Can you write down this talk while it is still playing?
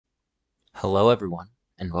Hello everyone,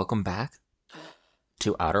 and welcome back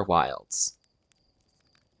to Outer Wilds.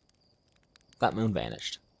 That moon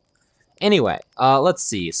vanished. Anyway, let's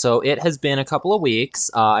see. So it has been a couple of weeks.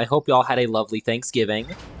 I hope y'all had a lovely Thanksgiving,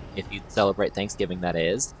 if you celebrate Thanksgiving, that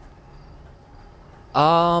is.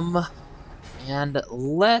 And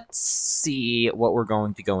let's see what we're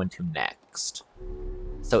going to go into next.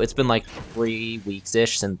 So it's been like 3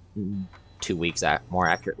 weeks-ish, since 2 weeks, more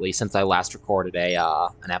accurately, since I last recorded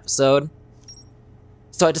an episode.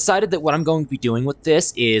 So I decided that what I'm going to be doing with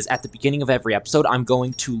this is, at the beginning of every episode, I'm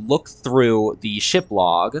going to look through the ship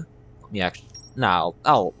log. Let me actually... No,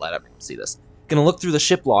 I'll let everyone see this. Gonna look through the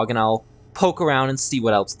ship log, and I'll poke around and see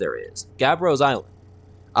what else there is. Gabbro's Island.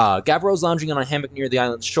 Gabbro's lounging on a hammock near the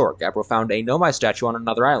island's shore. Gabbro found a Nomai statue on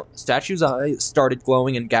another island. The statue's eyes started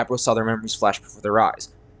glowing, and Gabbro saw their memories flash before their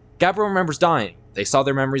eyes. Gabbro remembers dying. They saw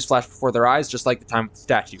their memories flash before their eyes, just like the time with the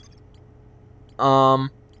statue.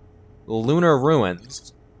 Lunar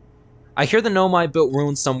ruins. I hear the Nomai built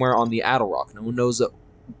ruins somewhere on the Addle Rock.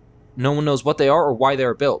 No one knows what they are or why they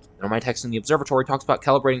are built. The Nomai text in the observatory talks about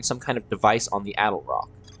calibrating some kind of device on the Addle Rock.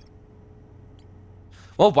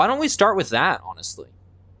 Well, why don't we start with that, honestly?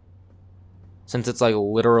 Since it's like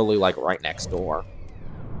literally like right next door.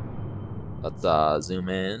 Let's zoom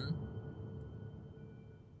in.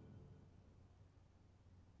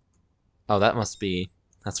 Oh, that must be...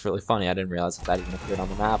 That's really funny. I didn't realize that even appeared on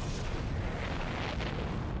the map.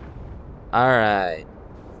 Alright.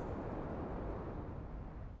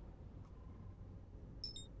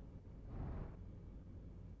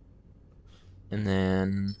 And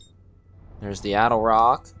then... There's the Addle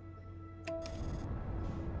Rock.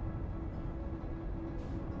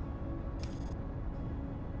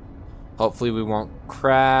 Hopefully we won't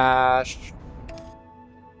crash.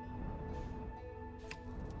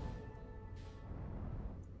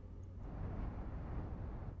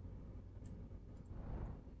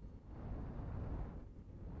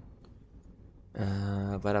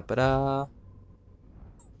 Ba-da-ba-da.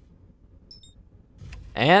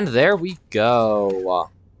 And there we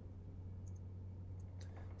go.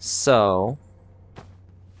 So,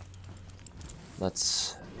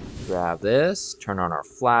 let's grab this, turn on our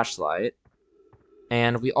flashlight,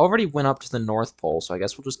 and we already went up to the North Pole, so I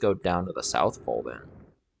guess we'll just go down to the South Pole then.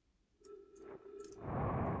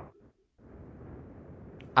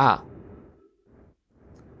 Ah.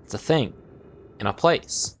 It's a thing. In a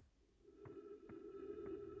place.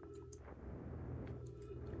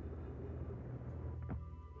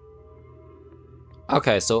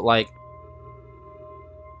 Okay, so, like...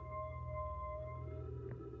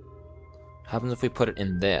 What happens if we put it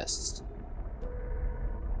in this?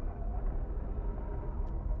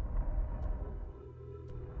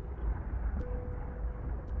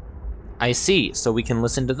 I see, so we can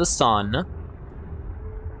listen to the sun.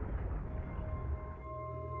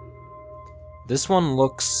 This one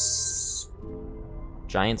looks...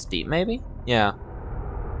 Giant's Deep, maybe? Yeah.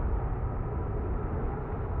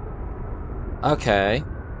 Okay.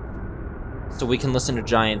 So we can listen to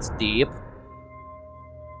Giant's Deep.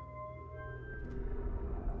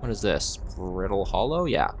 What is this? Brittle Hollow?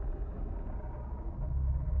 Yeah.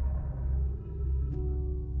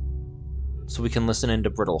 So we can listen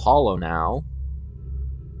into Brittle Hollow now.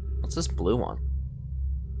 What's this blue one?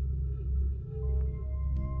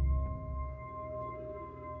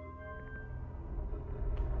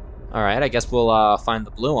 Alright, I guess we'll find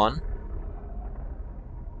the blue one.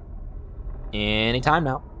 Anytime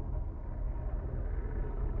now.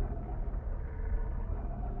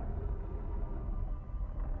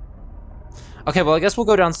 Okay, well, I guess we'll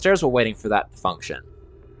go downstairs while waiting for that to function.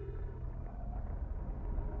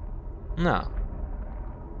 No.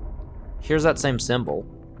 Here's that same symbol.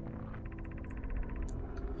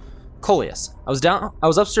 Coleus. I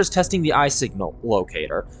was upstairs testing the Eye Signal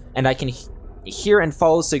Locator, and I can hear and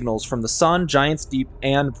follow signals from the sun, Giant's Deep,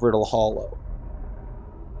 and Brittle Hollow.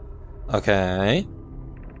 Okay.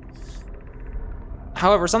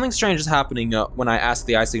 However, something strange is happening when I ask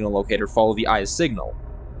the Eye Signal Locator to follow the Eye Signal.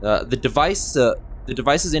 The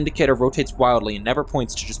device's indicator rotates wildly and never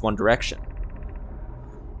points to just one direction.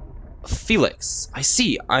 Felix, I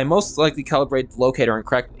see. I most likely calibrated the locator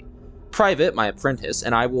incorrectly. Private, my apprentice,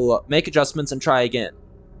 and I will make adjustments and try again.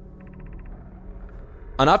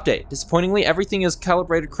 An update. Disappointingly, everything is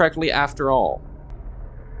calibrated correctly after all.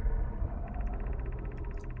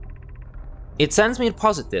 It saddens me to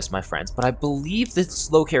posit this, my friends, but I believe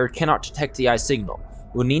this locator cannot detect the eye signal.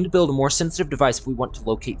 We would need to build a more sensitive device if we want to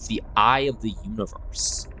locate the eye of the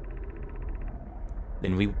universe.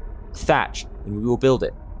 Then we will build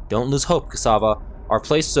it. Don't lose hope, Cassava. Our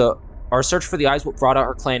search for the eyes will brought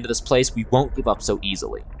our clan to this place. We won't give up so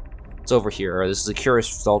easily. It's over here. This is a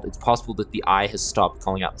curious result. It's possible that the eye has stopped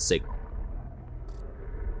calling out the signal.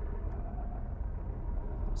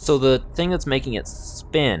 So the thing that's making it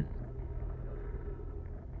spin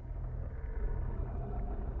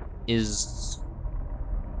is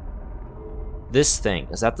this thing.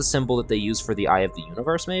 Is that the symbol that they use for the Eye of the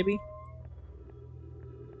Universe, maybe?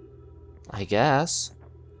 I guess.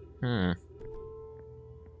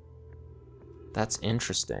 That's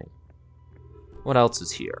interesting. What else is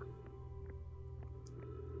here?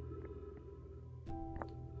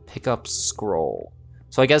 Pick up scroll.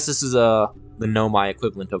 So I guess this is the Nomai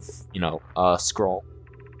equivalent of, a scroll.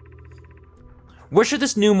 Where should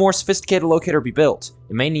this new, more sophisticated locator be built?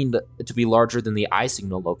 It may need to be larger than the Eye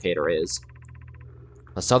Signal Locator is.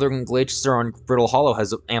 The southern glacier on Brittle Hollow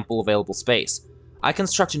has ample available space. I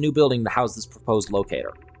construct a new building to house this proposed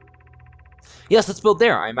locator. Yes, let's build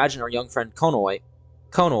there. I imagine our young friend Konoi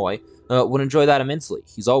would enjoy that immensely.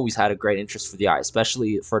 He's always had a great interest for the eye,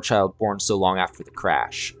 especially for a child born so long after the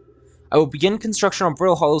crash. I will begin construction on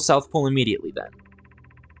Brittle Hollow South Pole immediately then.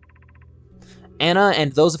 Anna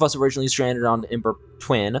and those of us originally stranded on Ember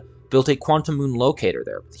Twin built a quantum moon locator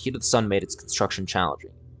there, but the heat of the sun made its construction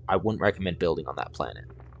challenging. I wouldn't recommend building on that planet.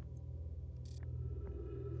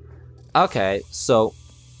 Okay, so...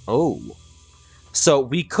 So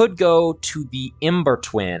we could go to the Ember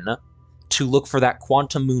Twin to look for that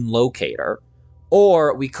quantum moon locator,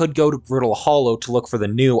 or we could go to Brittle Hollow to look for the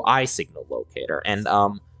new Eye Signal Locator, and,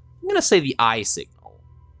 I'm gonna say the Eye Signal.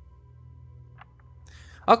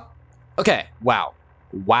 Okay, wow.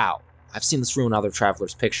 I've seen this ruin other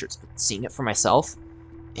travelers' pictures, but seeing it for myself,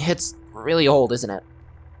 it's really old, isn't it?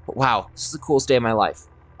 But wow, this is the coolest day of my life.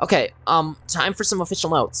 Okay, time for some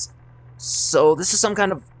official notes. So this is some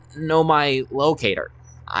kind of Nomai locator.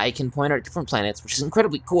 I can point at different planets, which is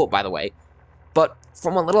incredibly cool, by the way. But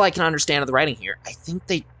from what little I can understand of the writing here, I think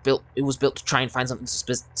it was built to try and find something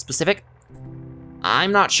specific.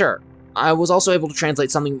 I'm not sure. I was also able to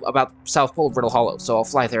translate something about South Pole of Brittle Hollow, so I'll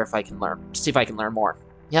fly there if I can see if I can learn more.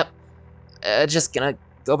 Yep. Just gonna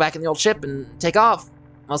go back in the old ship and take off.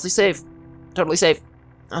 Mostly safe. Totally safe.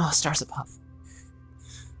 Oh, stars above.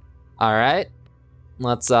 Alright.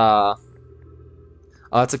 Let's,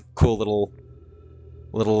 Oh, that's a cool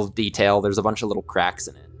little detail. There's a bunch of little cracks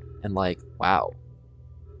in it. And, like, wow.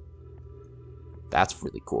 That's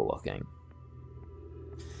really cool looking.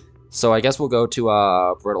 So I guess we'll go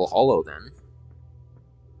to, Brittle Hollow then.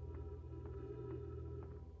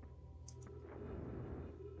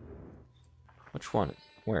 Which one?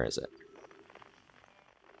 Where is it?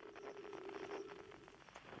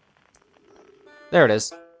 There it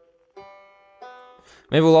is.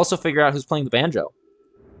 Maybe we'll also figure out who's playing the banjo.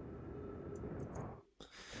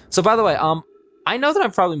 So by the way, I know that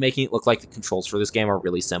I'm probably making it look like the controls for this game are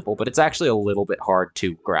really simple, but it's actually a little bit hard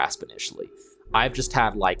to grasp initially. I've just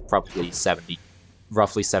had like roughly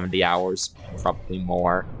 70 hours, probably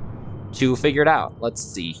more, to figure it out. Let's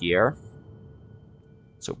see here.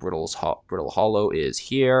 So Brittle Hollow is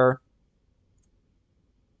here.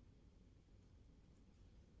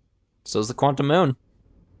 So is the Quantum Moon.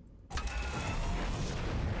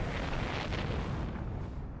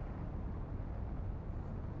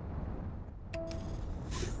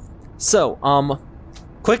 So,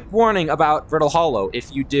 quick warning about Brittle Hollow.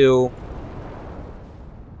 If you do...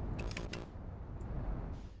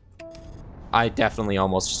 I definitely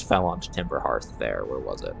almost just fell onto Timber Hearth there. Where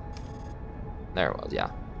was it? There it was, yeah.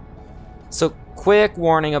 So, quick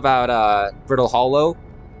warning about Brittle Hollow.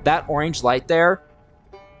 That orange light there,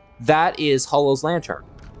 that is Hollow's lantern.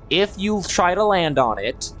 If you try to land on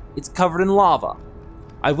it, it's covered in lava.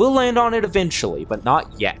 I will land on it eventually, but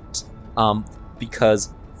not yet.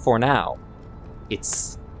 Because for now,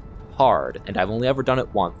 it's hard, and I've only ever done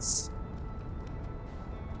it once.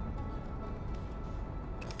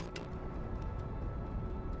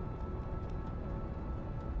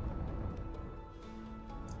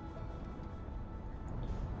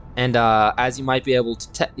 And as you might be able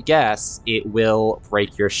to guess, it will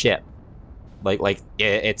break your ship.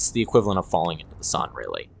 It's the equivalent of falling into the sun,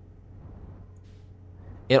 really.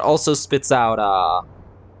 It also spits out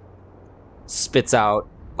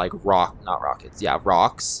like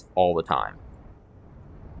rocks all the time.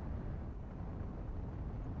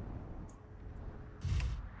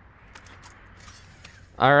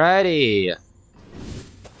 Alrighty.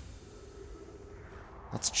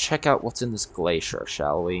 Let's check out what's in this glacier,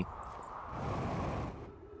 shall we?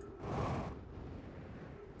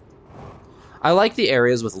 I like the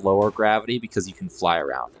areas with lower gravity because you can fly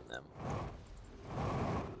around in them.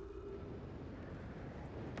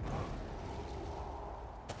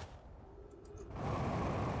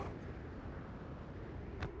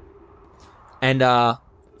 And,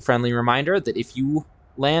 friendly reminder that if you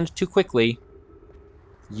land too quickly,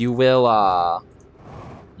 you will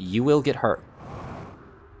get hurt.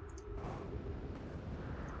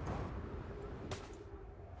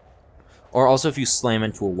 Or also if you slam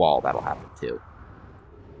into a wall, that'll happen too.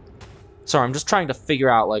 Sorry, I'm just trying to figure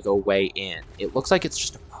out, like, a way in. It looks like it's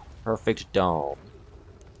just a perfect dome.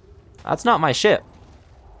 That's not my ship.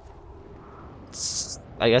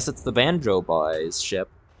 I guess it's the Banjo Boy's ship.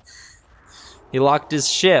 He locked his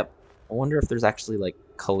ship. I wonder if there's actually, like,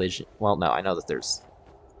 collision. Well, no, I know that there's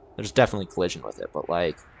definitely collision with it, but,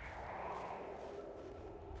 like,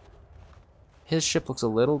 his ship looks a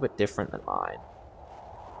little bit different than mine.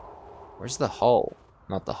 Where's the hull?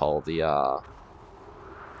 Not the hull, the,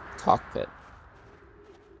 cockpit.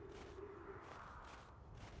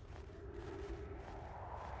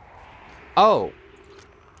 Oh,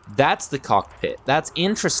 that's the cockpit. That's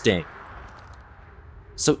interesting.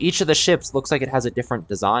 So each of the ships looks like it has a different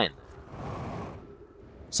design.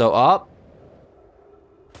 So up,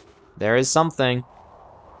 there is something.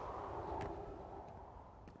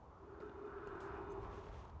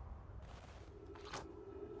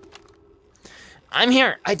 I'm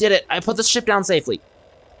here. I did it. I put the ship down safely.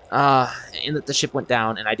 And that the ship went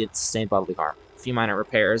down, and I did sustain bodily harm. A few minor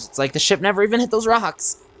repairs. It's like the ship never even hit those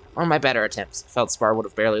rocks. One of my better attempts. Feldspar would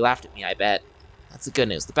have barely laughed at me, I bet. That's the good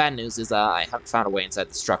news. The bad news is, I haven't found a way inside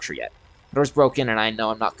the structure yet. The door's broken, and I know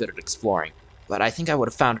I'm not good at exploring. But I think I would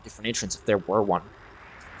have found a different entrance if there were one.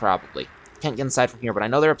 Probably. Can't get inside from here, but I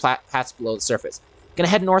know there are paths below the surface. Gonna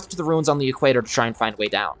head north to the ruins on the equator to try and find a way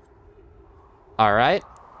down. Alright.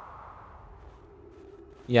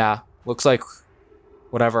 Yeah, looks like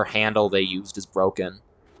whatever handle they used is broken.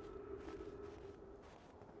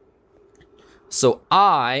 So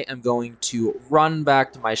I am going to run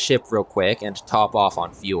back to my ship real quick and top off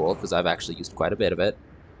on fuel, because I've actually used quite a bit of it.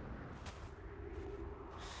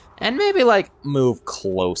 And maybe, like, move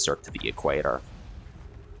closer to the equator.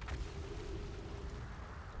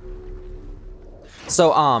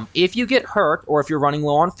 So, if you get hurt, or if you're running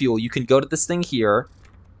low on fuel, you can go to this thing here,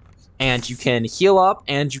 and you can heal up,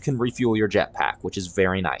 and you can refuel your jetpack, which is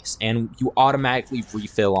very nice. And you automatically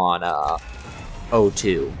refill on,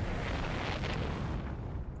 O2.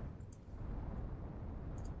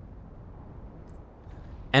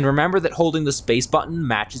 And remember that holding the space button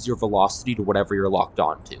matches your velocity to whatever you're locked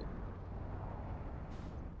onto.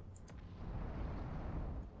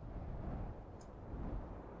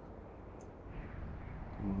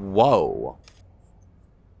 Whoa.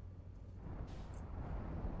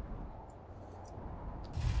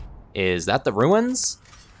 Is that the ruins?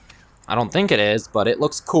 I don't think it is, but it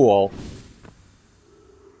looks cool.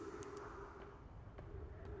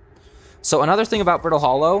 So another thing about Brittle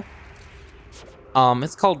Hollow,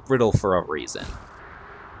 it's called Brittle for a reason.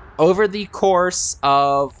 Over the course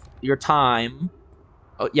of your time,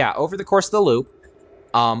 over the course of the loop,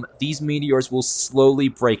 these meteors will slowly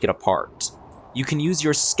break it apart. You can use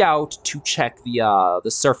your scout to check the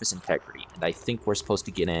surface integrity, and I think we're supposed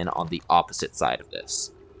to get in on the opposite side of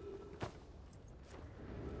this.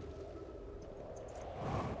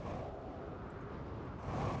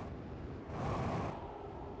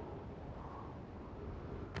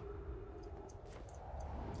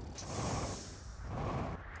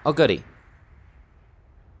 Oh, goody.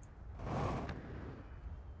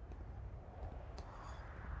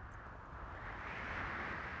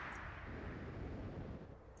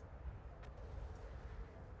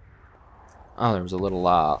 Oh, there was a little,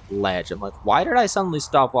 ledge. I'm like, why did I suddenly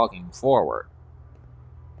stop walking forward?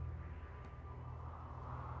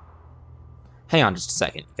 Hang on just a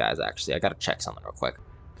second, guys, actually. I gotta check something real quick.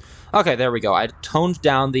 Okay, there we go. I toned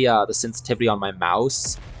down the sensitivity on my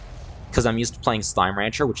mouse, because I'm used to playing Slime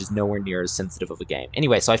Rancher, which is nowhere near as sensitive of a game.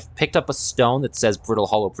 Anyway, so I've picked up a stone that says Brittle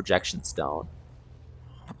Hollow Projection Stone.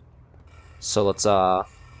 So let's,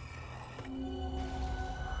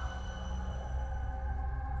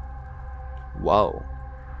 whoa.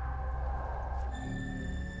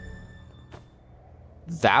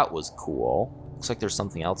 That was cool. Looks like there's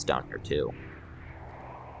something else down here, too.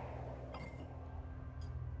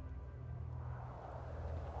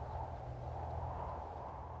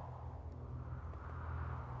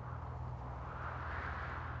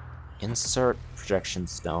 Insert projection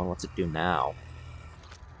stone. What's it do now?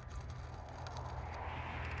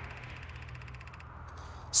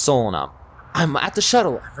 Solana. I'm at the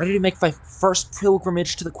shuttle. I'm ready to make my first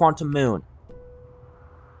pilgrimage to the quantum moon.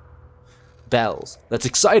 Bells. That's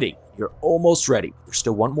exciting. You're almost ready. There's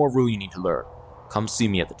still one more rule you need to learn. Come see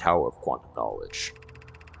me at the Tower of Quantum Knowledge.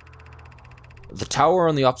 The tower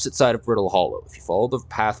on the opposite side of Brittle Hollow. If you follow the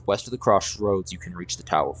path west of the crossroads, you can reach the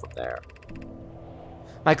tower from there.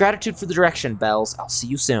 My gratitude for the direction, Bells. I'll see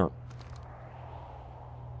you soon.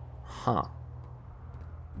 Huh.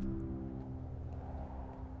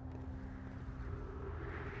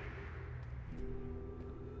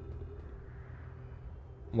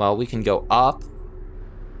 Well, we can go up.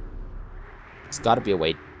 It's got to be a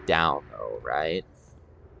way down, though, right?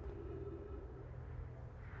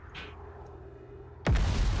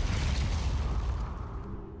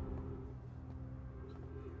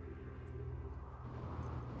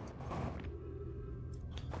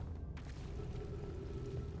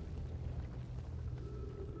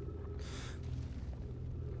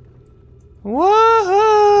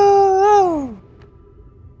 Whoa!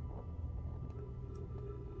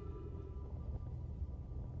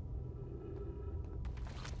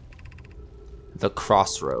 The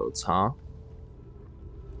crossroads, huh?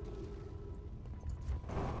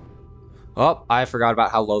 Oh, I forgot about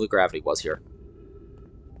how low the gravity was here.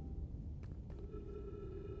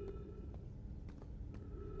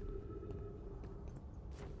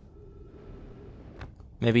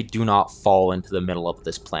 Maybe do not fall into the middle of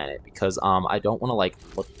this planet, because, I don't want to, like,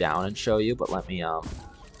 look down and show you, but let me,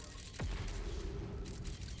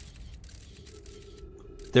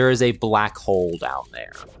 There is a black hole down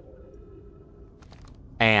there.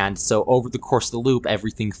 And so over the course of the loop,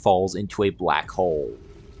 everything falls into a black hole.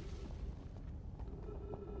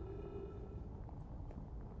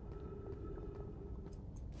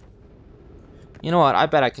 You know what? I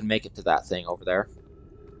bet I could make it to that thing over there.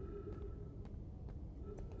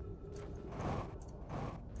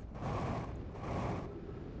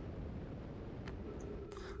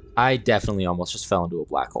 I definitely almost just fell into a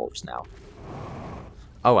black hole just now.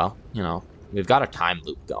 Oh well, you know, we've got a time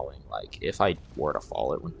loop going. Like, if I were to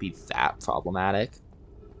fall, it wouldn't be that problematic.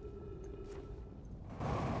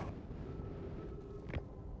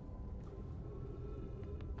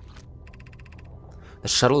 The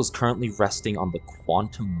shuttle is currently resting on the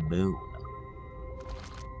quantum moon.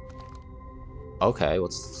 Okay,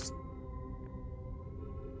 what's...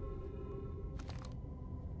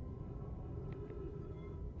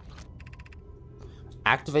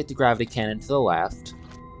 Activate the gravity cannon to the left.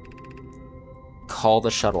 Call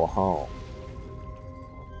the shuttle home.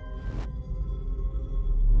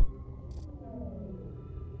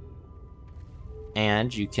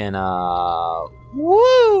 And you can,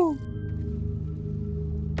 woo!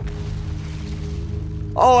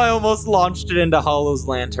 Oh, I almost launched it into Hollow's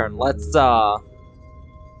lantern. Let's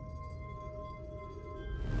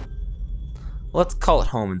call it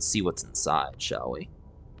home and see what's inside, shall we?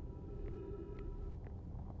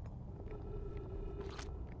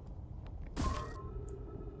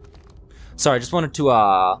 Sorry, I just wanted to,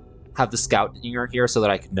 have the scout dinger here so that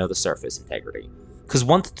I could know the surface integrity. Because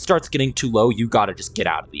once it starts getting too low, you gotta just get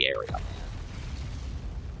out of the area.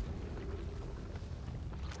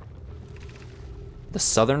 The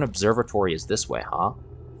Southern Observatory is this way, huh?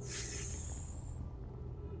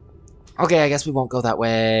 Okay, I guess we won't go that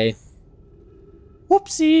way.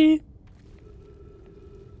 Whoopsie!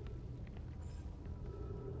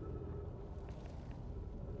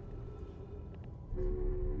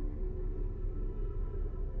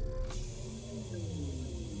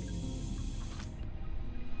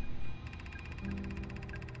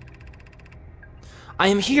 I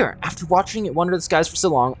am here! After watching it wander the skies for so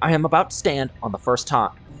long, I am about to stand for the first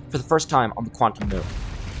time on the quantum moon.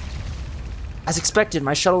 As expected,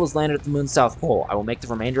 my shuttle has landed at the moon's south pole. I will make the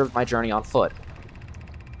remainder of my journey on foot.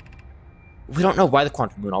 We don't know why the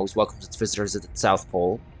quantum moon always welcomes its visitors at the south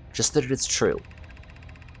pole, just that it is true.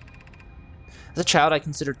 As a child, I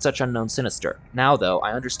considered such unknown sinister. Now, though,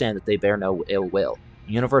 I understand that they bear no ill will.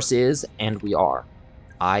 The universe is, and we are.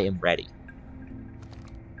 I am ready.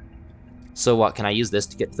 So what, can I use this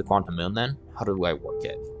to get to the quantum moon then? How do I work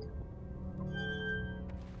it?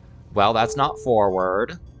 Well, that's not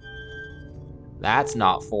forward. That's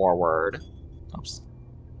not forward. Oops.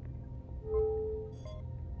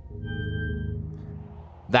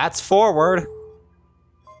 That's forward.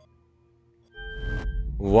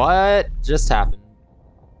 What just happened?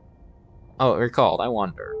 Oh, it recalled. I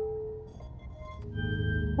wonder.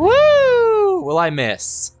 Woo! Will I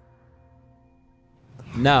miss?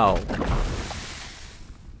 No.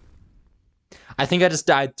 I think I just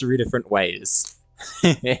died 3 different ways.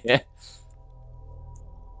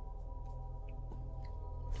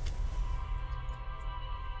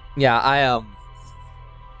 Yeah,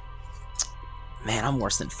 man, I'm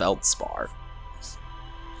worse than Feldspar.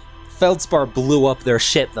 Feldspar blew up their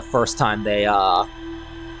ship the first time they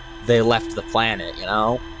left the planet, you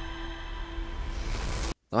know?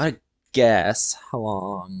 I guess how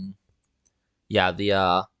long. Yeah,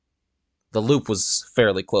 the loop was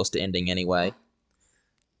fairly close to ending anyway.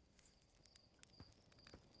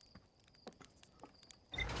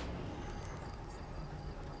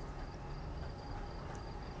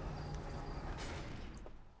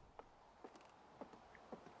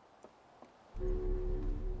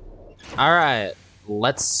 Alright,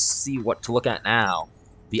 let's see what to look at now.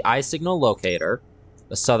 The Eye Signal Locator,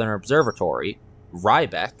 the Southern Observatory,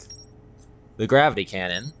 Rybeck, the Gravity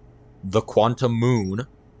Cannon, the Quantum Moon,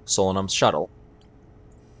 Solanum's Shuttle.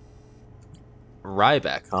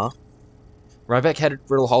 Rybeck, huh? Rybeck headed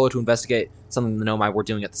Brittle Hollow to investigate something the Nomai were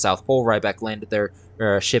doing at the South Pole. Rybeck landed their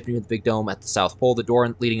ship near the Big Dome at the South Pole. The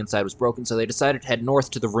door leading inside was broken, so they decided to head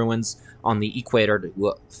north to the ruins on the equator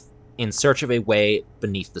in search of a way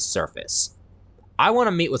beneath the surface. I want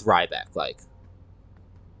to meet with Rybeck, like.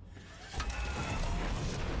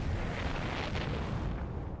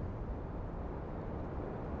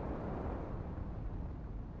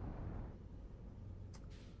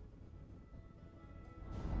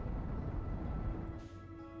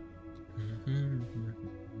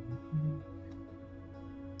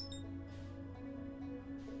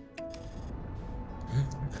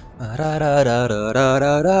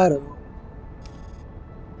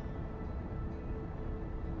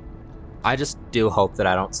 I just do hope that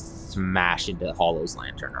I don't smash into Hollow's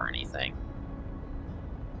lantern or anything.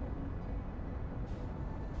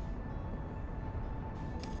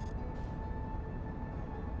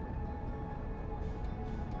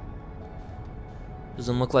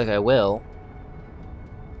 Doesn't look like I will.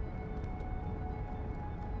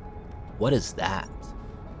 What is that?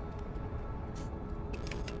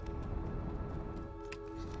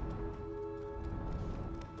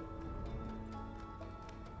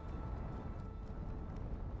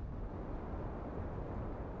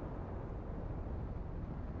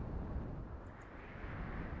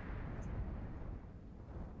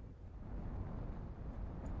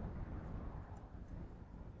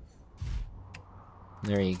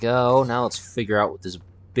 There you go. Now let's figure out what this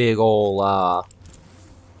big ol'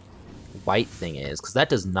 white thing is, because that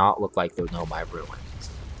does not look like the Nomai ruins.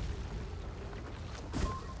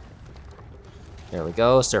 There we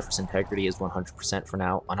go. Surface integrity is 100% for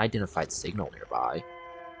now. Unidentified signal nearby.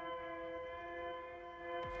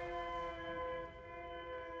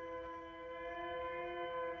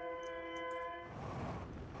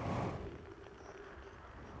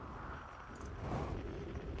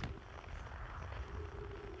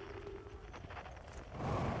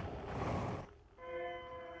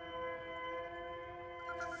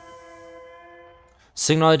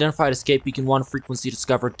 Signal identified, escape beacon 1, frequency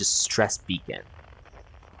discovered, distress beacon.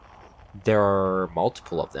 There are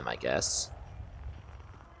multiple of them, I guess.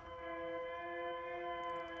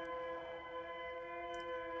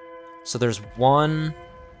 So there's one...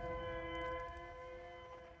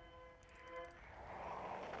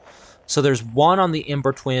 So there's one on the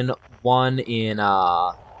Ember Twin, one in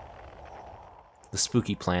the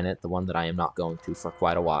Spooky Planet, the one that I am not going to for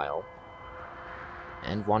quite a while.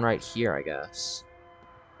 And one right here, I guess.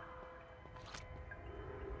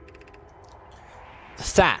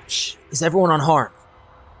 Thatch, is everyone unharmed?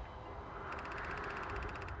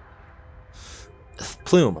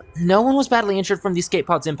 Plume, no one was badly injured from the escape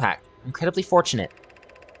pod's impact. Incredibly fortunate.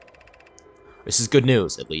 This is good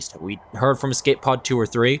news, at least. Have we heard from escape pod 2 or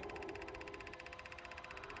 3?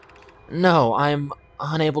 No, I'm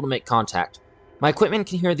unable to make contact. My equipment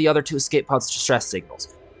can hear the other 2 escape pods' distress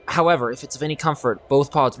signals. However, if it's of any comfort,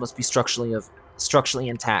 both pods must be structurally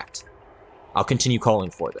intact. I'll continue calling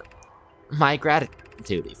for them. My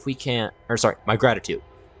gratitude, if we can't... Or, sorry, my gratitude.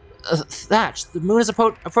 Thatch, the moon is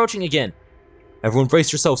approaching again. Everyone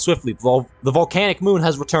brace yourself swiftly. The volcanic moon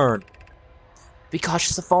has returned. Be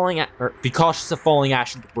cautious of falling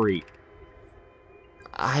ash and debris.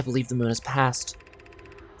 I believe the moon has passed.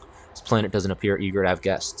 This planet doesn't appear eager to have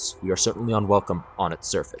guests. We are certainly unwelcome on its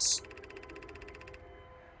surface.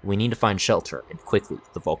 We need to find shelter, and quickly.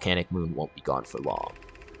 The volcanic moon won't be gone for long.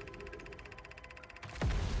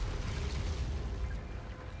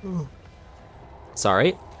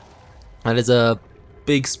 Sorry. That is a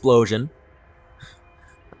big explosion.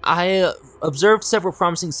 I observed several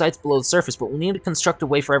promising sites below the surface, but we need to construct a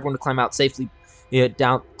way for everyone to climb out safely,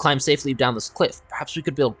 climb safely down this cliff. Perhaps we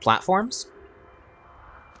could build platforms?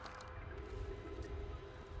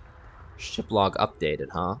 Ship log updated,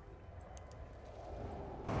 huh?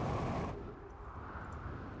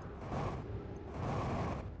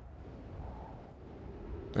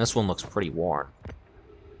 This one looks pretty worn.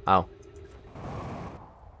 Oh.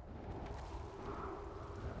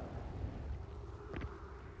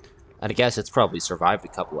 I guess it's probably survived a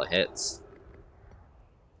couple of hits.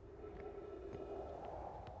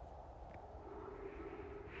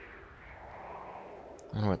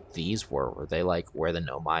 I don't know what these were. Were they, like, where the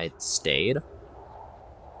Nomai stayed?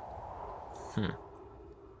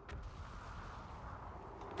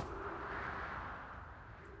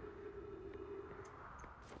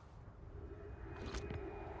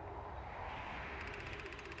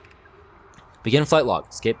 Begin flight log.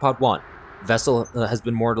 Escape pod 1. Vessel has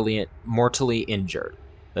been mortally injured.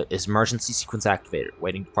 Is emergency sequence activated.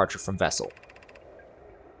 Waiting departure from vessel.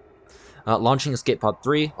 Launching escape pod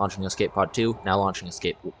 3. Launching escape pod 2. Now launching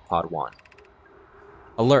escape pod 1.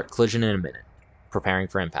 Alert. Collision in a minute. Preparing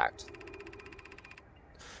for impact.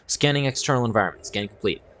 Scanning external environment. Scanning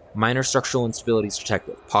complete. Minor structural instabilities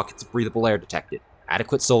detected. Pockets of breathable air detected.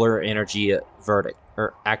 Adequate solar energy verdict.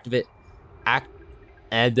 Adequate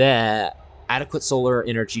solar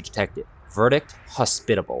energy detected. Verdict,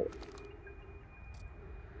 hospitable.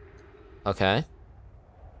 Okay.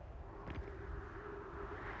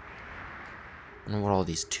 I don't know what all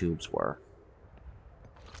these tubes were.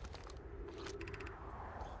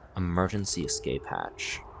 Emergency escape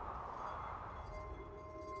hatch.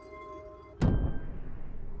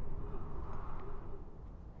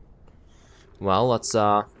 Well, let's,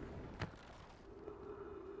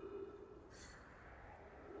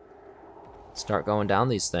 start going down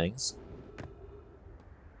these things.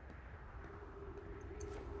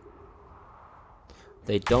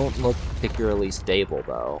 They don't look particularly stable,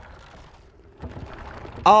 though.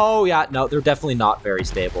 Oh, yeah, no, they're definitely not very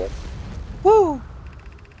stable. Woo!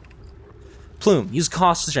 Plume, use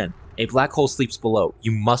caution. A black hole sleeps below.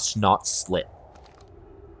 You must not slip.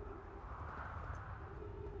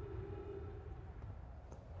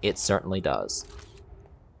 It certainly does.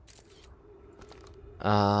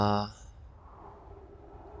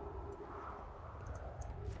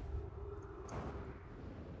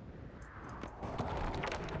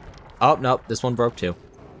 Oh, nope, this one broke too.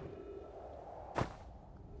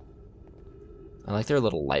 I like their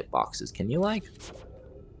little light boxes. Can you, like...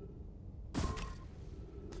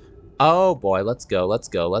 Oh, boy, let's go, let's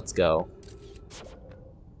go, let's go.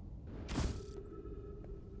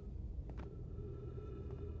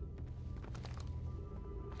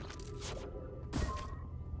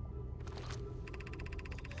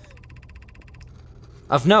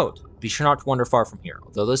 Of note, be sure not to wander far from here.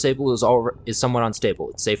 Although this able is somewhat unstable,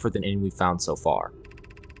 it's safer than any we've found so far.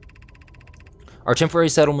 Our temporary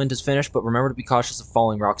settlement is finished, but remember to be cautious of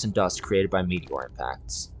falling rocks and dust created by meteor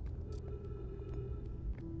impacts.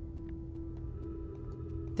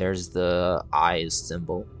 There's the eyes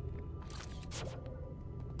symbol.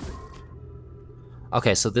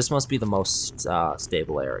 Okay, so this must be the most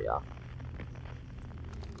stable area.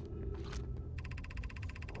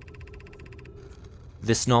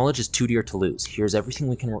 This knowledge is too dear to lose. Here's everything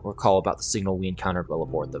we can recall about the signal we encountered while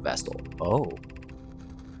aboard the vessel. Oh.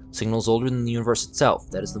 Signal's older than the universe itself.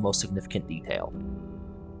 That is the most significant detail.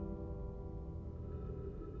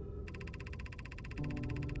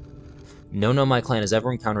 No Nomai clan has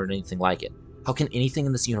ever encountered anything like it. How can anything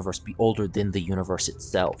in this universe be older than the universe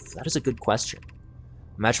itself? That is a good question.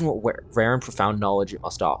 Imagine what rare and profound knowledge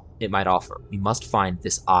it might offer. We must find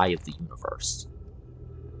this eye of the universe.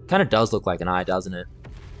 Kind of does look like an eye, doesn't it?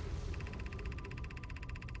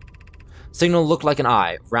 Signal looked like an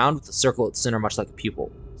eye, round with a circle at its center much like a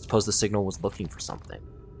pupil. Suppose the signal was looking for something.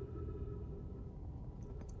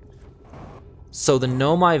 So the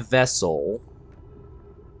Nomai vessel...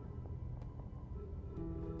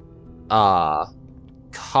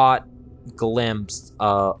 caught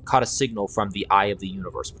a signal from the Eye of the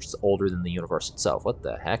Universe, which is older than the universe itself. What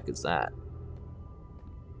the heck is that?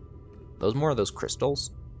 Those more of those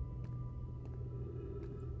crystals?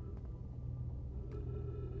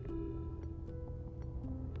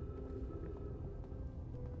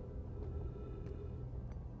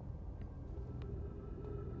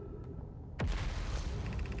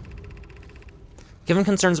 Given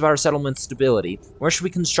concerns about our settlement's stability, where should we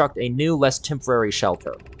construct a new, less temporary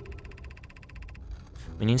shelter?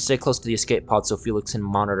 We need to stay close to the escape pod so Felix can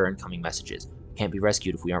monitor incoming messages. We can't be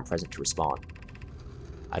rescued if we aren't present to respond.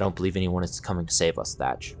 I don't believe anyone is coming to save us,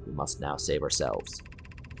 Thatch. We must now save ourselves.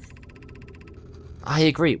 I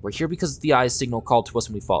agree. We're here because the Eye's signal called to us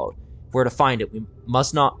and we followed. If we're to find it, we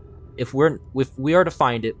must not... If we are to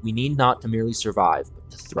find it, we need not to merely survive, but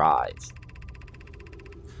to thrive.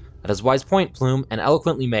 That is a wise point, Plume, and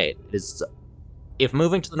eloquently made. It is... If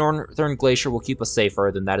moving to the northern glacier will keep us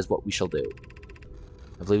safer, then that is what we shall do.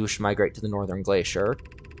 I believe we should migrate to the northern glacier.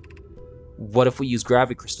 What if we use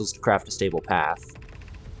gravity crystals to craft a stable path?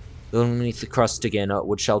 Building beneath the crust again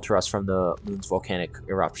would shelter us from the moon's volcanic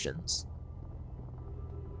eruptions.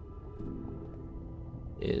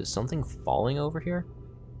 Is something falling over here?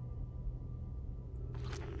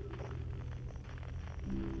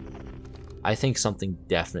 I think something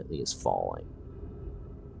definitely is falling.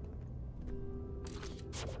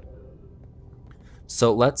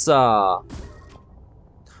 So let's, oh,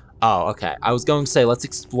 okay. I was going to say, let's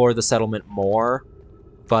explore the settlement more,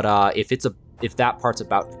 but, if that part's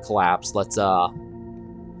about to collapse, let's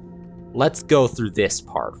go through this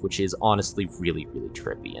part, which is honestly really, really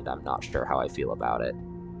trippy, and I'm not sure how I feel about it.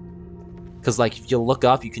 Because, like, if you look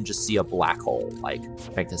up, you can just see a black hole. Like,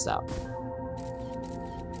 check this out.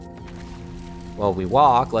 Well, we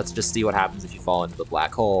walk. Let's just see what happens if you fall into the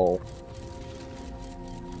black hole.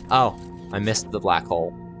 Oh, I missed the black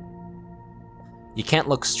hole. You can't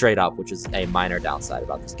look straight up, which is a minor downside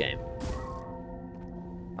about this game.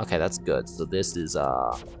 Okay, that's good. So this is,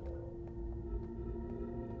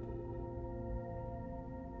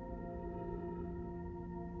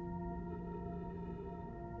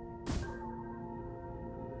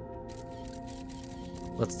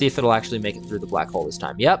 let's see if it'll actually make it through the black hole this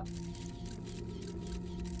time. Yep.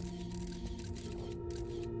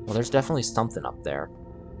 Well, there's definitely something up there.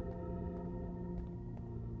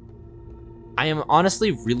 I am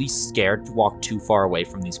honestly really scared to walk too far away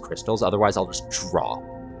from these crystals, otherwise I'll just drop.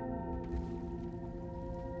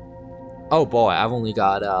 Oh boy, I've only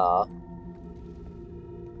got,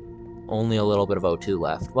 only a little bit of O2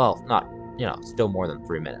 left. Well, not, you know, still more than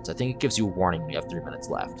 3 minutes. I think it gives you a warning when you have 3 minutes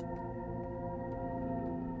left.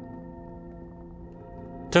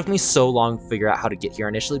 Took me so long to figure out how to get here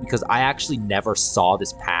initially because I actually never saw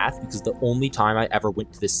this path because the only time I ever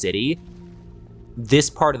went to the city, this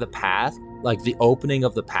part of the path, like the opening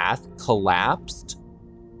of the path, collapsed.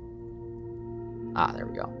 Ah, there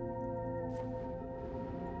we go.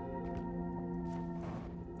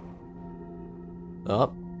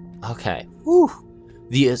 Oh, okay. Whew.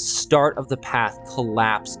 The start of the path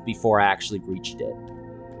collapsed before I actually reached it.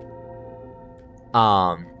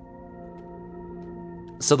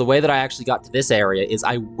 So the way that I actually got to this area is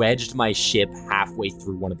I wedged my ship halfway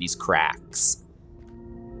through one of these cracks.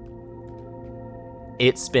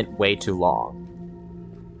 It spent way too long.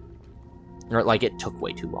 Or, like, it took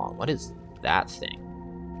way too long. What is that thing?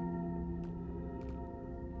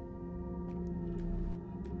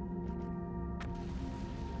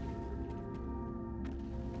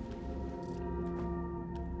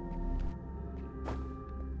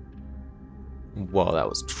 Whoa, that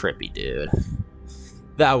was trippy, dude.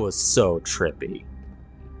 That was so trippy.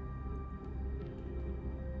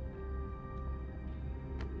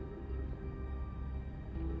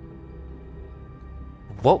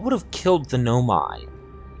 What would have killed the Nomai?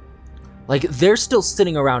 Like, they're still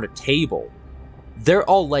sitting around a table. They're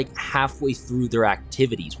all, like, halfway through their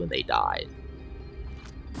activities when they died.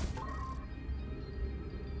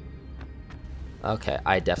 Okay,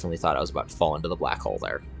 I definitely thought I was about to fall into the black hole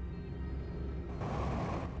there.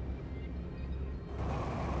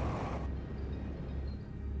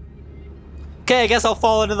 Okay, I guess I'll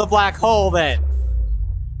fall into the black hole then.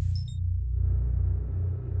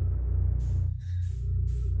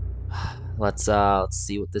 Let's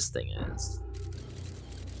see what this thing is.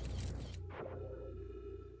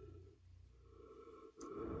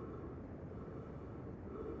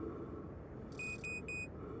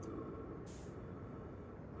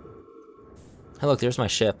 Hey, look, there's my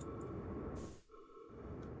ship.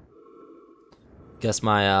 Guess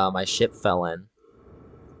my my ship fell in.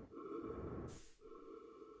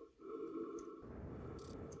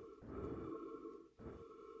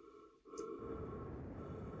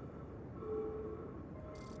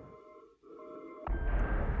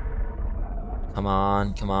 Come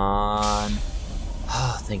on, come on.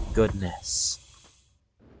 Oh, thank goodness.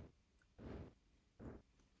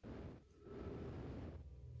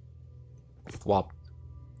 Swap.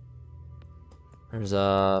 There's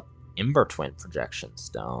a Ember Twin projection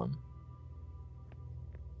stone.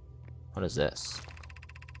 What is this?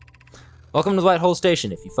 Welcome to the White Hole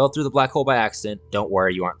Station. If you fell through the black hole by accident, don't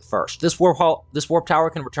worry, you aren't the first. This warp tower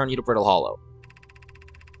can return you to Brittle Hollow.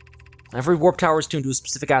 Every warp tower is tuned to a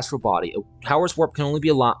specific astral body. A tower's warp can only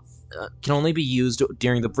be used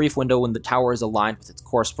during the brief window when the tower is aligned with its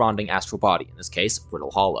corresponding astral body, in this case,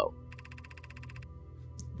 Brittle Hollow.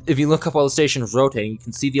 If you look up while the station is rotating, you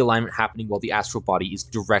can see the alignment happening while the astral body is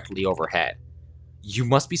directly overhead. You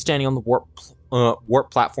must be standing on the warp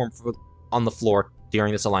platform on the floor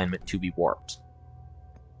during this alignment to be warped.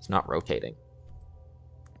 It's not rotating.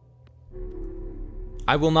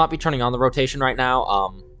 I will not be turning on the rotation right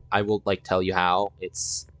now. I will, like, tell you how.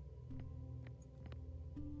 It's...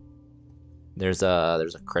 There's a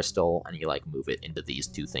crystal, and you like move it into these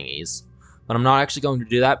two thingies. But I'm not actually going to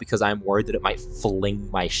do that because I'm worried that it might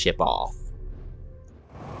fling my ship off.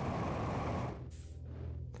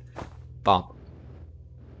 Bump.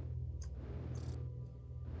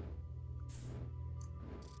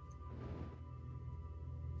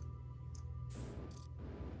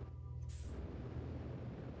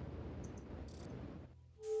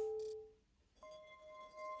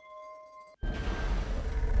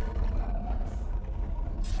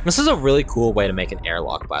 This is a really cool way to make an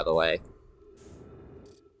airlock, by the way.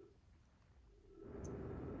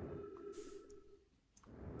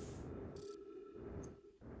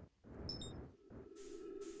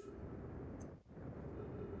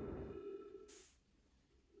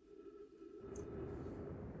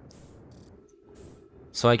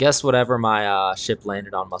 So I guess whatever my ship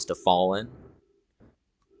landed on must have fallen.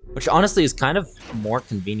 Which honestly is kind of more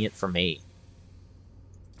convenient for me.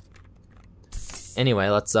 Anyway,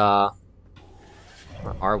 let's, where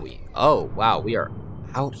are we? Oh, wow, we are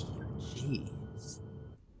out here. Jeez.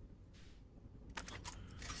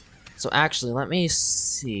 So actually, let me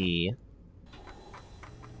see.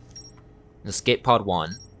 Escape Pod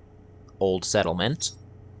 1, Old Settlement,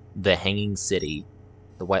 the Hanging City,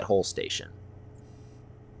 the White Hole Station.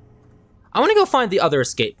 I want to go find the other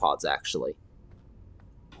escape pods, actually.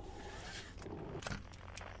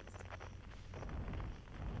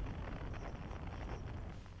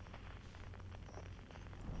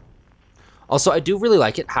 Also, I do really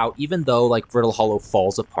like it how even though, like, Brittle Hollow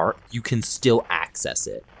falls apart, you can still access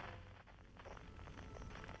it.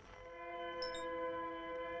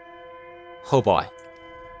 Oh boy.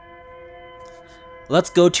 Let's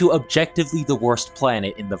go to objectively the worst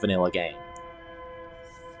planet in the vanilla game.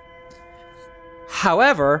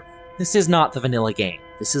 However, this is not the vanilla game.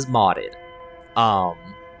 This is modded.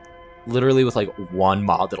 Literally with, like, one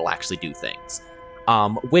mod that'll actually do things.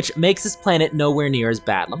 Which makes this planet nowhere near as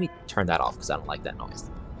bad. Let me turn that off, because I don't like that noise.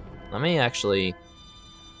 Let me actually...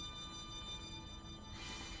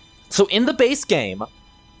 So in the base game,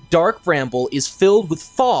 Dark Bramble is filled with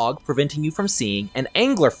fog, preventing you from seeing, and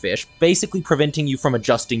anglerfish, basically preventing you from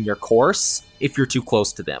adjusting your course if you're too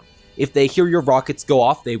close to them. If they hear your rockets go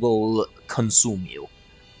off, they will consume you.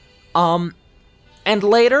 And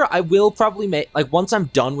later, I will probably make, like, once I'm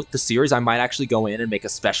done with the series, I might actually go in and make a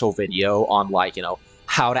special video on, like, you know,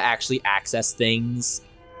 how to actually access things,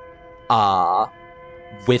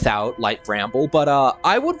 without Light Bramble. But,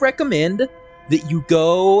 I would recommend that you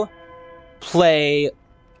go play,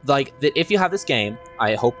 like, that if you have this game,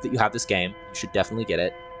 I hope that you have this game, you should definitely get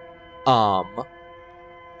it,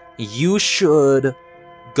 you should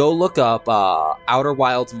go look up, Outer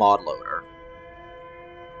Wilds mod loader,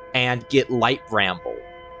 and get Light Bramble,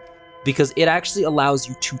 because it actually allows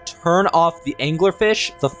you to turn off the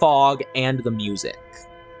anglerfish, the fog, and the music.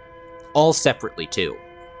 All separately, too.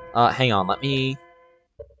 Hang on, let me...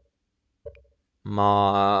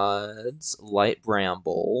 Mods, Light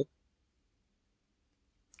Bramble.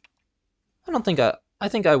 I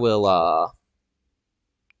think I will,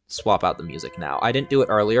 swap out the music now. I didn't do it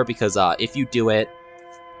earlier because, if you do it...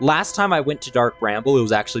 Last time I went to Dark Bramble, it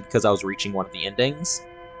was actually because I was reaching one of the endings.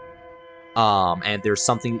 And there's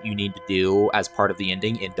something that you need to do as part of the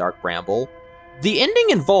ending in Dark Bramble. The ending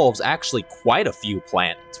involves actually quite a few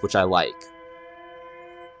planets, which I like.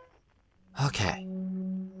 Okay.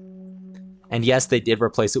 And yes, they did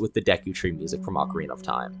replace it with the Deku Tree music from Ocarina of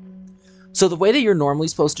Time. So the way that you're normally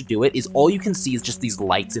supposed to do it is all you can see is just these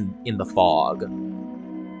lights in the fog.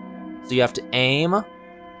 So you have to aim,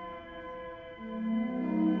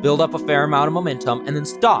 build up a fair amount of momentum, and then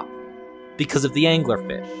stop because of the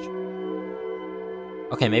anglerfish.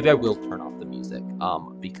 Okay, maybe I will turn off the music,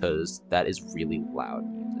 because that is really loud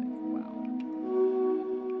music.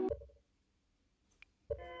 Wow.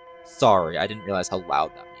 Sorry, I didn't realize how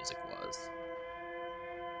loud that music was.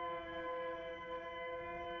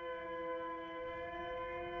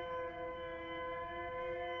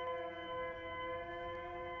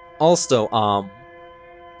 Also,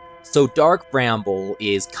 so Dark Bramble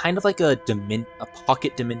is kind of like a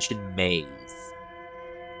pocket dimension maze.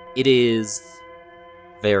 It is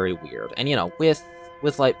very weird. And, you know, with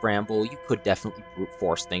Light Bramble, you could definitely brute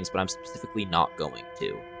force things, but I'm specifically not going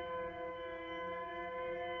to.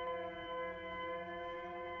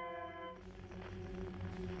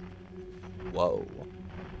 Whoa.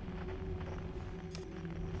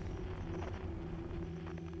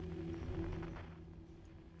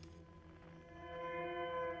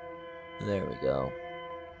 There we go.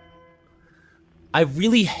 I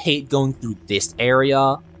really hate going through this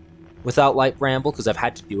area without Light Bramble, because I've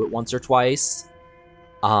had to do it once or twice.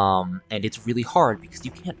 And it's really hard because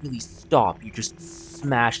you can't really stop. You just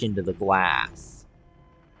smash into the glass.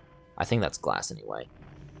 I think that's glass anyway.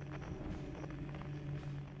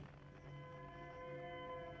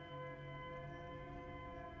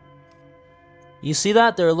 You see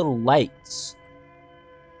that? There are little lights.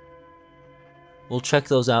 We'll check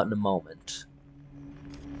those out in a moment.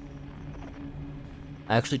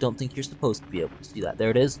 I actually don't think you're supposed to be able to see that. There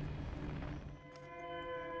it is.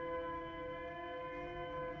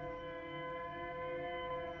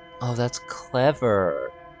 Oh, that's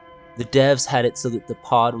clever. The devs had it so that the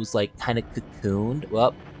pod was, like, kind of cocooned.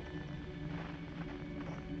 Well.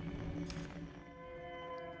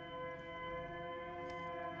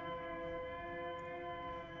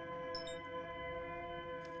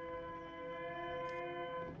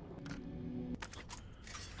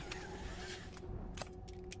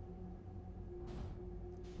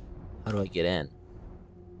 How do I get in?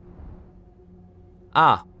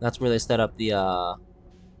 Ah, that's where they set up the,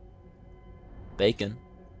 bacon.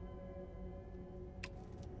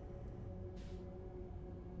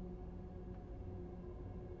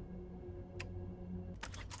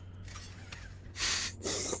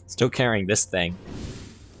 Still carrying this thing.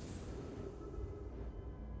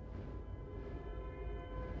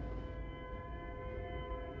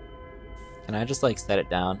 Can I just, like, set it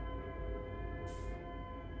down?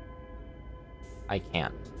 I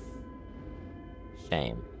can't.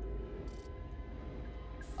 Shame.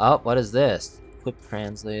 Oh, what is this? Equip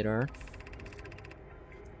translator.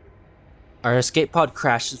 Our escape pod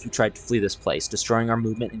crashed as we tried to flee this place, destroying our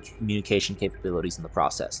movement and communication capabilities in the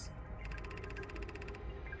process.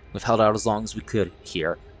 We've held out as long as we could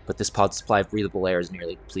here, but this pod's supply of breathable air is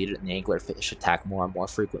nearly depleted and the anglerfish attack more and more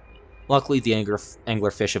frequently. Luckily, the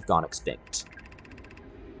anglerfish have gone extinct.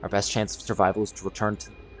 Our best chance of survival is to return to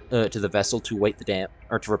the vessel to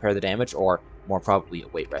repair the damage, or more probably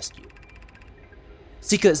await rescue.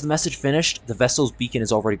 Sika, is the message finished? The vessel's beacon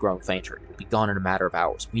has already grown fainter. It will be gone in a matter of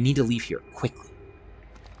hours. We need to leave here, quickly.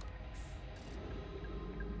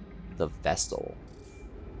 The vessel.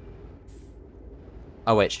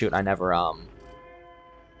 Oh wait, shoot, I never,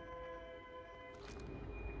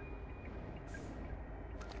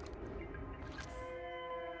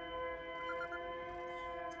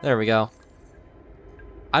 There we go.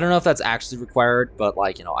 I don't know if that's actually required, but,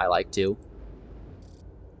 like, you know, I like to.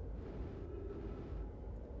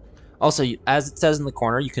 Also, as it says in the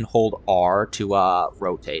corner, you can hold R to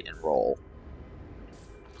rotate and roll.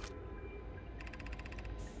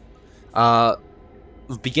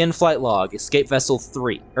 Begin flight log. Escape vessel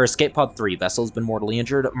 3 or escape pod 3. Vessel has been mortally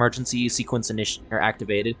injured. Emergency sequence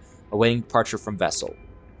activated. Awaiting departure from vessel.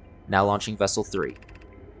 Now launching vessel 3.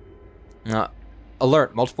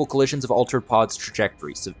 Alert. Multiple collisions have altered pod's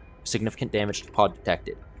trajectory. Significant damage to pod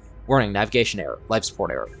detected. Warning. Navigation error. Life support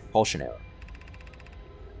error. Propulsion error.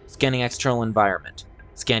 Scanning external environment.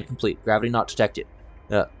 Scan complete. Gravity not detected.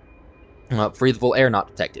 Breathable air not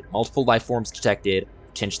detected. Multiple life forms detected.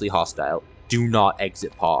 Potentially hostile. Do not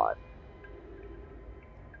exit pod.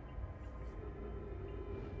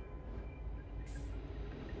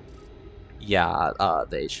 Yeah,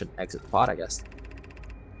 they shouldn't exit the pod, I guess.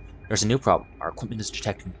 There's a new problem. Our equipment is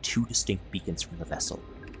detecting 2 distinct beacons from the vessel.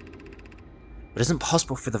 But isn't it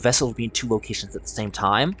possible for the vessel to be in 2 locations at the same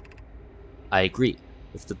time? I agree.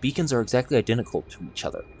 If the beacons are exactly identical to each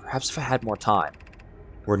other, perhaps if I had more time.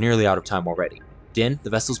 We're nearly out of time already. Din, the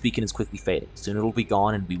vessel's beacon is quickly fading. Soon it'll be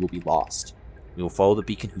gone and we will be lost. We will follow the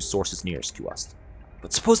beacon whose source is nearest to us.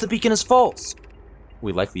 But suppose the beacon is false!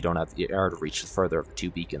 We likely don't have the air to reach the further of the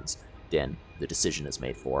 2 beacons. Din, the decision is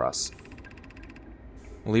made for us.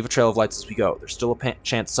 We'll leave a trail of lights as we go. There's still a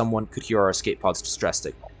chance someone could hear our escape pod's distress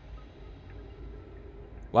signal.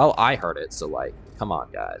 Well, I heard it, so, like, come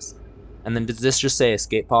on, guys. And then, does this just say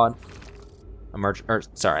escape pod?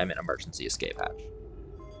 Sorry, I meant emergency escape hatch.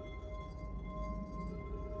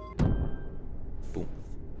 Boom.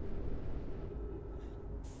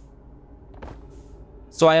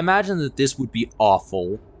 So I imagine that this would be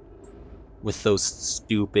awful with those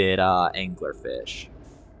stupid anglerfish.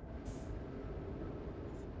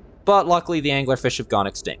 But luckily, the anglerfish have gone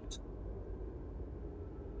extinct.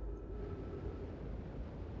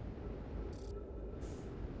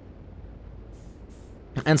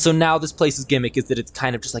 And so now this place's gimmick is that it's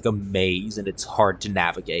kind of just like a maze and it's hard to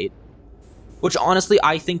navigate. Which, honestly,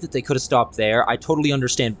 I think that they could have stopped there. I totally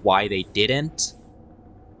understand why they didn't.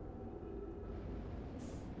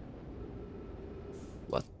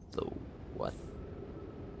 What the... what?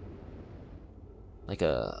 Like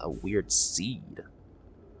a weird seed.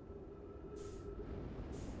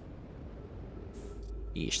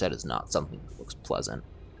 Yeesh, that is not something that looks pleasant.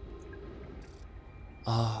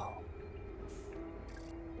 Oh.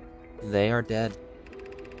 They are dead.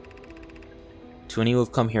 To any who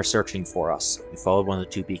have come here searching for us, we followed one of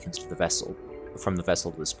the two beacons to the vessel, from the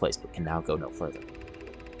vessel to this place, but can now go no further.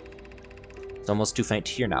 It's almost too faint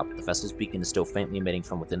to hear now, but the vessel's beacon is still faintly emitting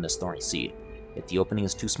from within this thorny seed. Yet the opening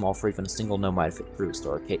is too small for even a single gnome might have fit through,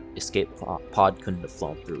 so our escape pod couldn't have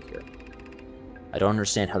flown through here. I don't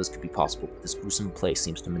understand how this could be possible, but this gruesome place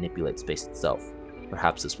seems to manipulate space itself.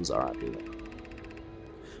 Perhaps this was our undoing.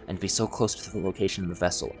 And to be so close to the location of the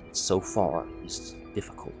vessel, and so far, is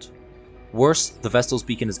difficult. Worse, the vessel's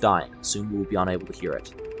beacon is dying. Soon we will be unable to hear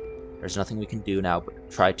it. There's nothing we can do now but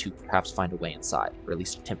try to perhaps find a way inside, or at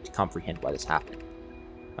least attempt to comprehend why this happened.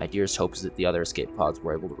 My dearest hope is that the other escape pods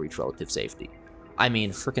were able to reach relative safety. I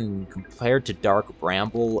mean, frickin' compared to Dark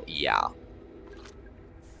Bramble, yeah.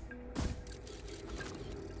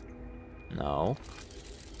 No.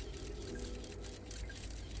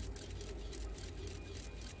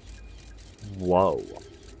 Whoa.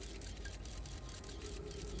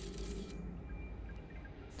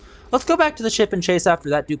 Let's go back to the ship and chase after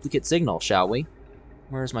that duplicate signal, shall we?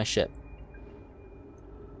 Where's my ship?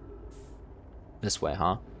 This way,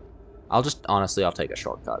 huh? Honestly, I'll take a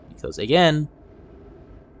shortcut, because, again,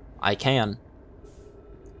 I can.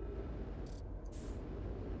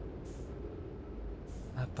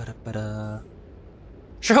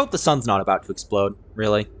 Sure hope the sun's not about to explode,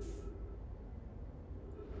 really.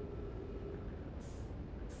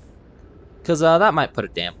 Because that might put a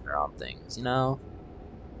dampener on things, you know?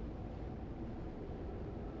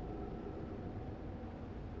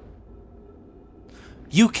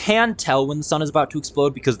 You can tell when the sun is about to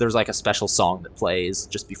explode because there's like a special song that plays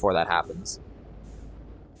just before that happens.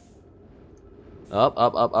 Up,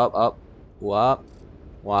 up, up, up, up. Whop.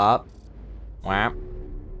 Whop. Whap.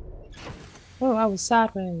 Oh, I was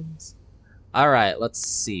sideways. Alright, let's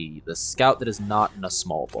see. The scout that is not in a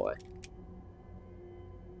small boy.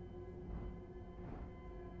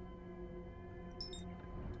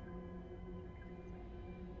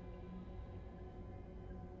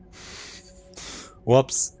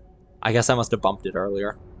 Whoops. I guess I must have bumped it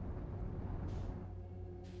earlier.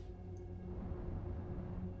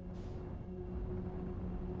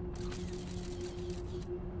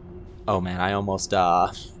 Oh man, I almost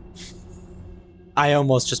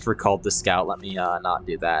just recalled the scout. Let me not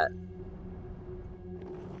do that.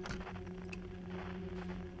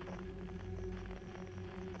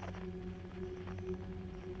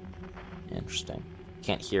 Interesting.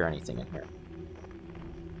 Can't hear anything in here.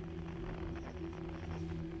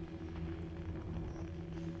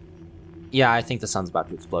 Yeah, I think the sun's about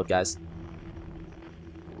to explode, guys.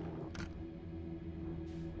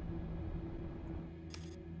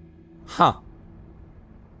 Huh.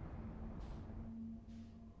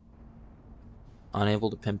 Unable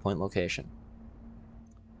to pinpoint location.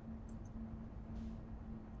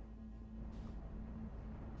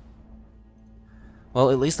 Well,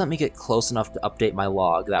 at least let me get close enough to update my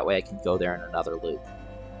log. That way I can go there in another loop.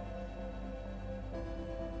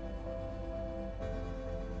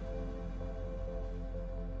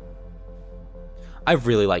 I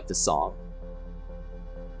really like this song.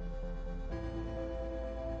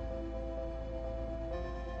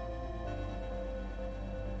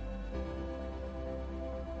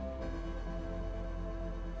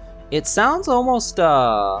 It sounds almost,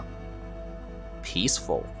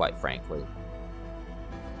 peaceful, quite frankly.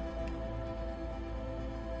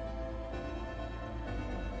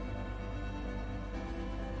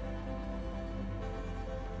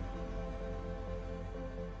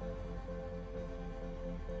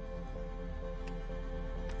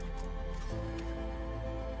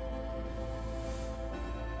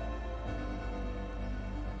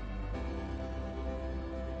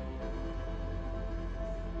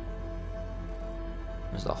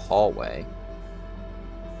 There's a hallway.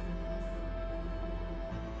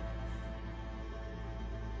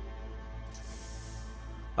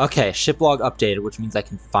 Okay, ship log updated, which means I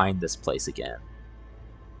can find this place again.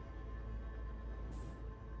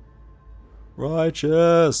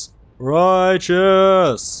 Righteous!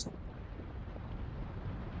 Righteous!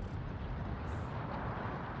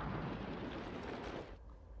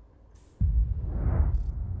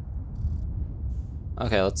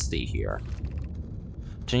 Okay, let's see here.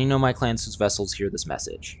 Do you know my clans whose vessels hear this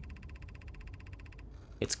message?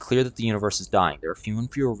 It's clear that the universe is dying. There are fewer and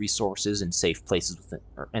fewer resources and safe places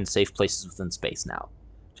within space now.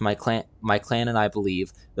 To my clan and I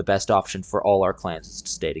believe the best option for all our clans is to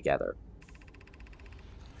stay together.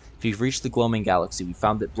 If you've reached the gloaming galaxy, we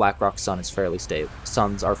found that Blackrock's suns are fairly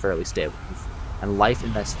stable, and life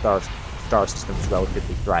in that star system is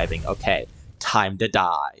relatively thriving. Okay, time to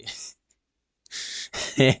die.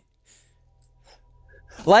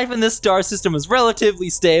 Life in this star system is relatively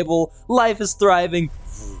stable. Life is thriving.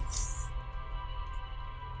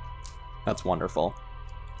 That's wonderful.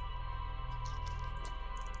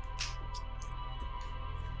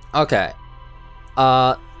 Okay.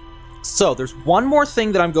 So there's one more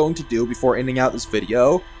thing that I'm going to do before ending out this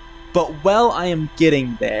video, but while I am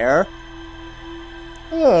getting there...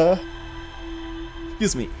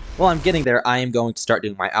 excuse me. While I'm getting there, I am going to start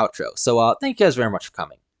doing my outro. So, thank you guys very much for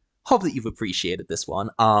coming. Hope that you've appreciated this one.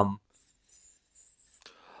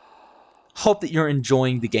 Hope that you're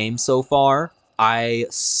enjoying the game so far. I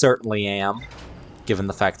certainly am, given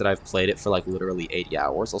the fact that I've played it for, like, literally 80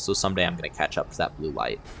 hours. Also, someday I'm going to catch up to that blue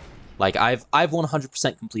light. Like, I've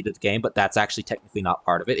 100% completed the game, but that's actually technically not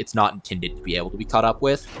part of it. It's not intended to be able to be caught up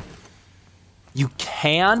with. You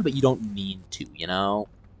can, but you don't need to, you know?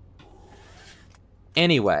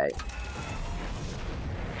 Anyway.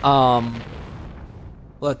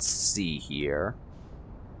 Let's see here.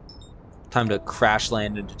 Time to crash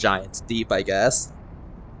land into Giant's Deep, I guess.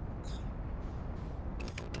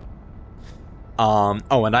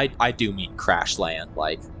 Oh, and I do mean crash land,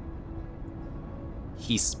 like...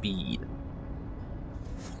 He's speed.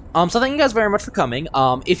 So thank you guys very much for coming.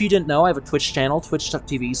 If you didn't know, I have a Twitch channel,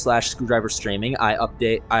 twitch.tv/screwdriverstreaming.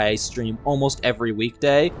 I stream almost every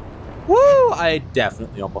weekday. Woo! I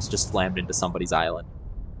definitely almost just slammed into somebody's island.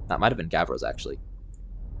 That might have been Gavro's, actually.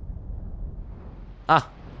 Ah,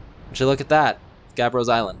 would you look at that? It's Gavro's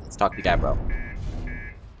island. Let's talk to Gavro.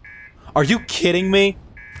 Are you kidding me?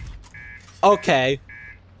 Okay.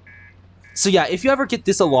 So yeah, if you ever get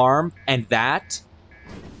this alarm and that...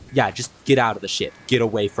 Yeah, just get out of the ship. Get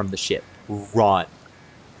away from the ship. Run.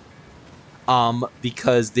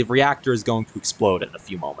 Because the reactor is going to explode in a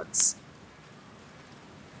few moments.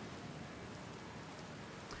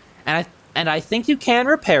 And I think you can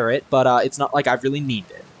repair it, but it's not like I really need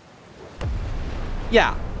it.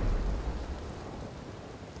 Yeah.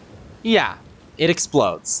 Yeah, it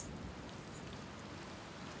explodes.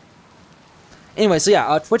 Anyway, so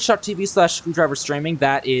yeah, twitch.tv/screwdriverstreaming,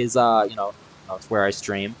 that is, you know, it's where I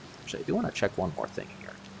stream. Actually, I do want to check one more thing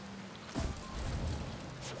here.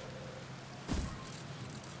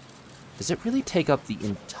 Does it really take up the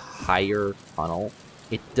entire tunnel?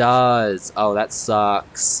 It does. Oh, that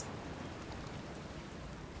sucks.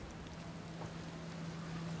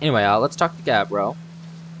 Anyway, let's talk to Gabro.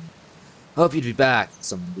 Hope you'd be back.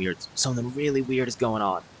 Something really weird is going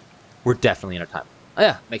on. We're definitely in a time. Oh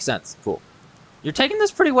yeah, makes sense. Cool. You're taking this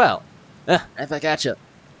pretty well. If I catch you.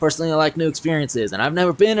 Personally, I like new experiences, and I've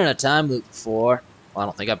never been in a time loop before. Well, I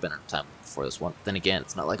don't think I've been in a time loop before this one. Then again,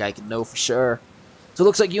 it's not like I can know for sure. So it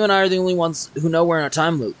looks like you and I are the only ones who know we're in a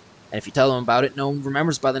time loop. And if you tell them about it, no one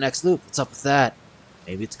remembers by the next loop. What's up with that?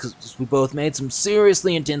 Maybe it's because we both made some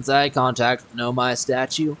seriously intense eye contact with No My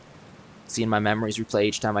statue. Seeing my memories replay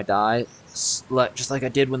each time I die. Just like I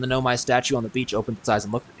did when the No My statue on the beach opened its eyes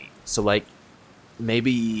and looked at me. So, like,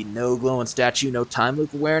 maybe no glowing statue, no time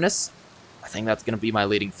loop awareness? I think that's going to be my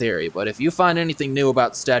leading theory, but if you find anything new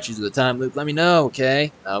about the statues of the time loop, let me know,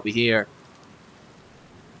 okay? I'll be here.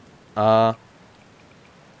 Hey,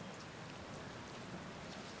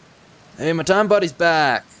 my time buddy's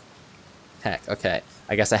back! Heck, okay.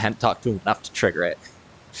 I guess I hadn't talked to him enough to trigger it.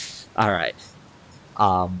 Alright.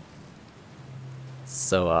 Oh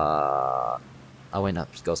wait, no,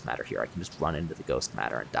 there's ghost matter here. I can just run into the ghost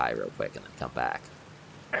matter and die real quick and then come back.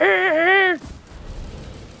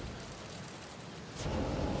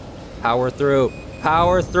 Power through!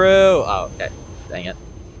 Power through! Oh, okay. Dang it.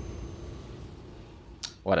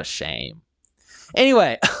 What a shame.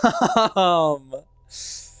 Anyway,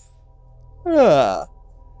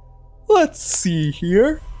 let's see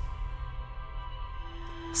here.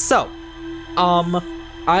 So,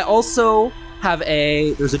 I also have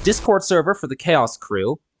there's a Discord server for the Chaos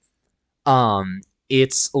Crew.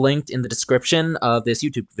 It's linked in the description of this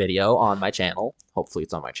YouTube video on my channel. Hopefully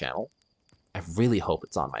it's on my channel. I really hope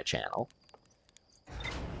it's on my channel.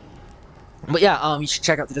 But yeah, you should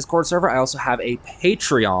check out the Discord server. I also have a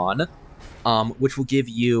Patreon, which will give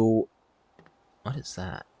you... What is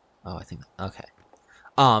that? Oh, I think... Okay.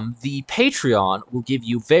 The Patreon will give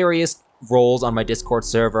you various roles on my Discord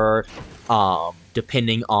server,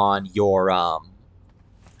 depending on your,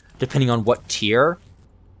 depending on what tier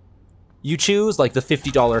you choose. Like, the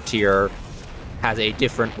 $50 tier has a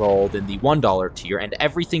different role than the $1 tier, and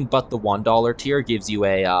everything but the $1 tier gives you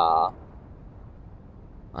a, well,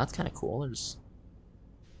 that's kind of cool.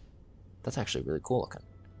 That's actually really cool looking.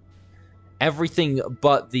 Everything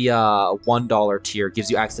but the $1 tier gives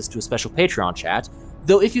you access to a special Patreon chat.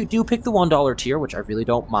 Though if you do pick the $1 tier, which I really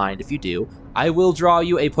don't mind if you do, I will draw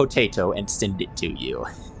you a potato and send it to you.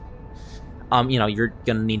 You know, you're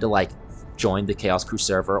gonna need to, like, join the Chaos Crew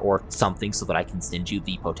server or something so that I can send you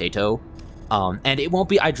the potato. And it won't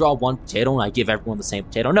be I draw one potato and I give everyone the same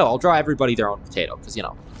potato. No, I'll draw everybody their own potato, because, you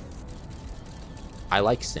know, I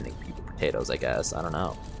like sending people potatoes, I guess. I don't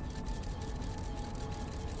know.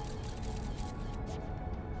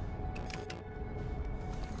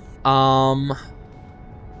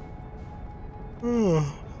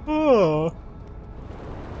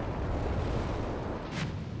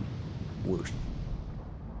 Whoosh.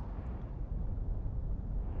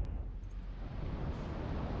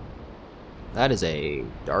 That is a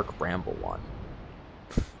dark bramble one.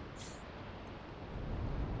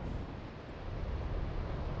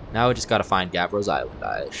 Now I just gotta find Gavro's Island.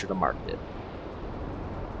 I should have marked it.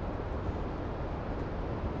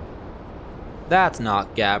 That's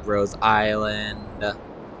not Gavro's Island.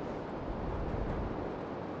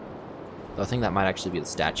 I think that might actually be the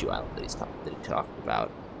Statue Island that he talked about.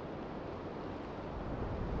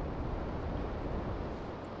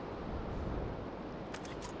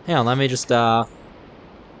 Hang on, let me just, Okay,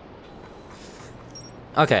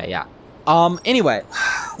 yeah. Anyway,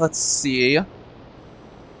 let's see.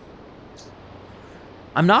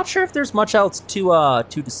 I'm not sure if there's much else to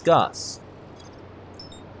discuss.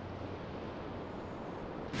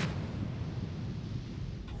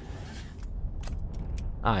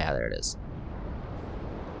 Oh, yeah, there it is.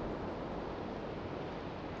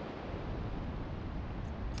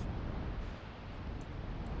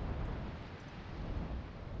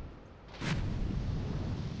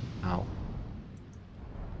 Oh.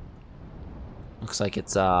 Looks like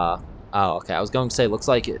it's, Oh, okay, I was going to say, looks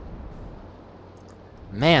like it...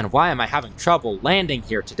 Man, why am I having trouble landing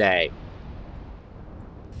here today?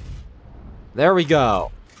 There we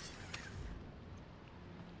go.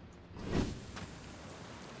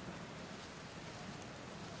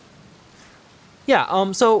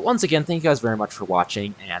 Yeah, so once again, thank you guys very much for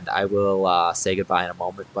watching, and I will say goodbye in a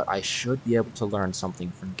moment, but I should be able to learn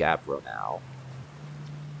something from Gavro now.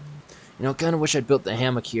 You know, kinda wish I'd built the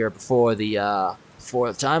hammock here before the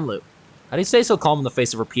time loop. How do you stay so calm in the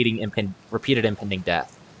face of repeated impending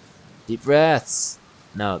death? Deep breaths.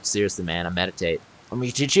 No, seriously, man, I meditate. Want me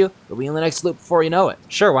to teach you? We'll be in the next loop before you know it.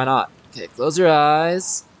 Sure, why not? Okay, close your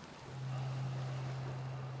eyes.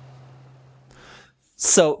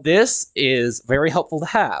 So this is very helpful to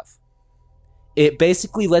have. It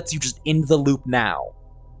basically lets you just end the loop now.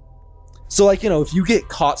 So, like, you know, if you get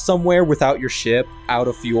caught somewhere without your ship, out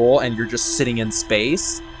of fuel, and you're just sitting in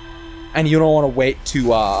space, and you don't want to wait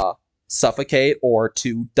to, suffocate or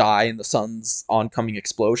to die in the sun's oncoming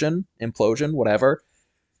implosion, whatever,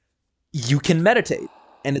 you can meditate,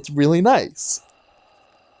 and it's really nice.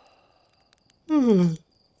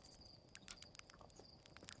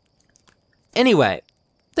 Anyway,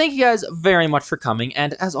 thank you guys very much for coming,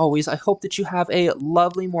 and as always, I hope that you have a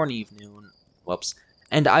lovely morning, evening,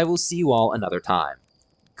 and I will see you all another time.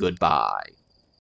 Goodbye.